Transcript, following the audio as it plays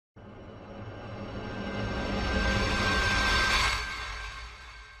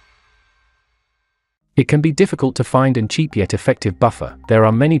It can be difficult to find a cheap yet effective buffer. There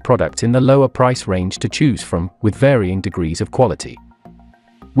are many products in the lower price range to choose from, with varying degrees of quality.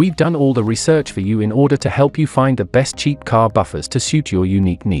 We've done all the research for you in order to help you find the best cheap car buffers to suit your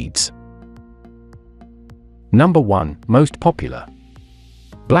unique needs. Number 1, most popular.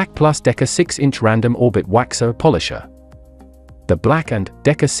 BLACK+DECKER 6-inch Random Orbit Waxer Polisher. The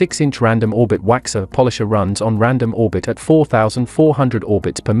BLACK+DECKER 6-inch Random Orbit Waxer Polisher runs on random orbit at 4,400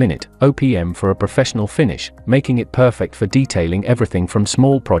 orbits per minute, (OPM) for a professional finish, making it perfect for detailing everything from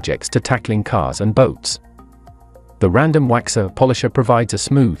small projects to tackling cars and boats. The Random Waxer Polisher provides a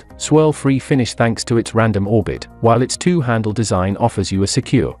smooth, swirl-free finish thanks to its random orbit, while its two-handle design offers you a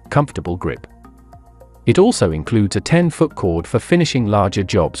secure, comfortable grip. It also includes a 10-foot cord for finishing larger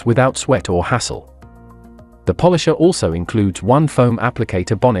jobs without sweat or hassle. The polisher also includes one foam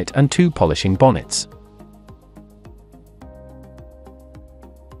applicator bonnet and two polishing bonnets.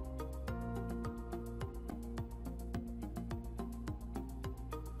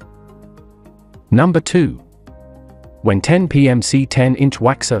 Number 2. When 10 PMC 10-inch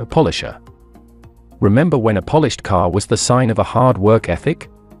Waxer Polisher. Remember when a polished car was the sign of a hard work ethic?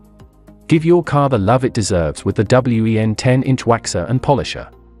 Give your car the love it deserves with the WEN 10-inch Waxer and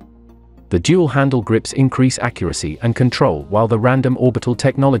Polisher. The dual-handle grips increase accuracy and control, while the random orbital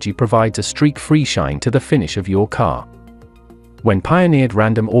technology provides a streak-free shine to the finish of your car. When pioneered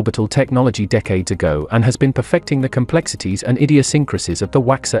random orbital technology decades ago and has been perfecting the complexities and idiosyncrasies of the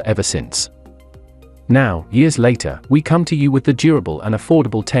Waxer ever since. Now, years later, we come to you with the durable and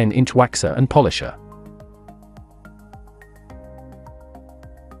affordable 10-inch Waxer and Polisher.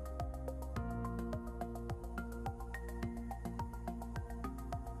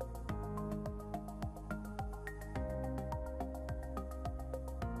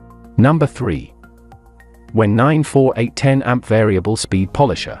 Number 3. When 948 10-amp Variable Speed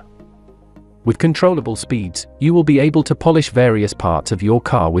Polisher. With controllable speeds, you will be able to polish various parts of your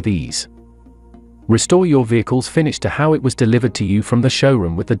car with ease. Restore your vehicle's finish to how it was delivered to you from the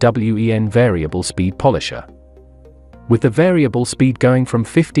showroom with the WEN Variable Speed Polisher. With the variable speed going from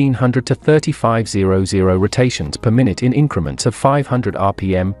 1500 to 3500 rotations per minute in increments of 500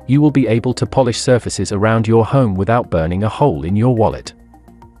 RPM, you will be able to polish surfaces around your home without burning a hole in your wallet.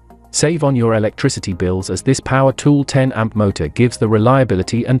 Save on your electricity bills as this power tool 10-amp motor gives the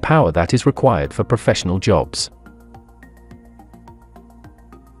reliability and power that is required for professional jobs.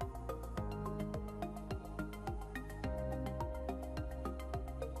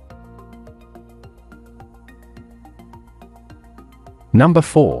 Number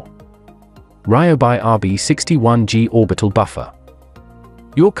 4. Ryobi RB61G Orbital Buffer.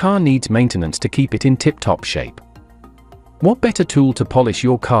 Your car needs maintenance to keep it in tip-top shape. What better tool to polish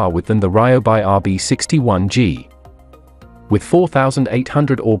your car with than the Ryobi RB61G? With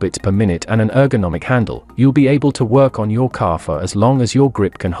 4,800 orbits per minute and an ergonomic handle, you'll be able to work on your car for as long as your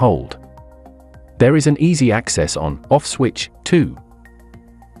grip can hold. There is an easy access on/off switch, too.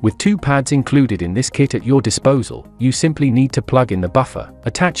 With two pads included in this kit at your disposal, you simply need to plug in the buffer,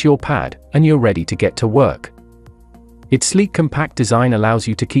 attach your pad, and you're ready to get to work. Its sleek compact design allows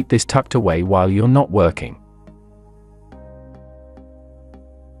you to keep this tucked away while you're not working.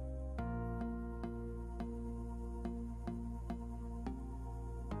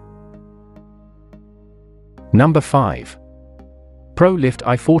 Number 5. ProLift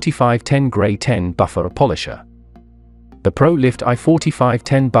i4510 Grey 10 Buffer Polisher. The ProLift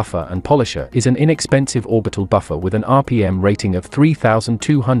i4510 Buffer and Polisher is an inexpensive orbital buffer with an RPM rating of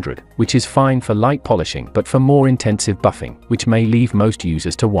 3,200, which is fine for light polishing but for more intensive buffing, which may leave most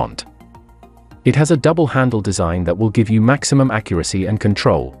users to want. It has a double handle design that will give you maximum accuracy and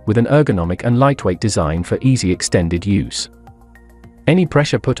control, with an ergonomic and lightweight design for easy extended use. Any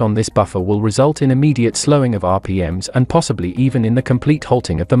pressure put on this buffer will result in immediate slowing of RPMs and possibly even in the complete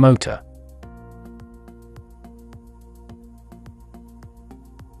halting of the motor.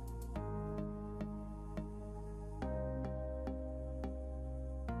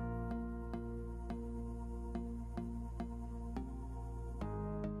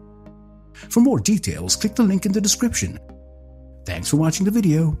 For more details, click the link in the description. Thanks for watching the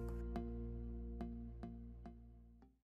video.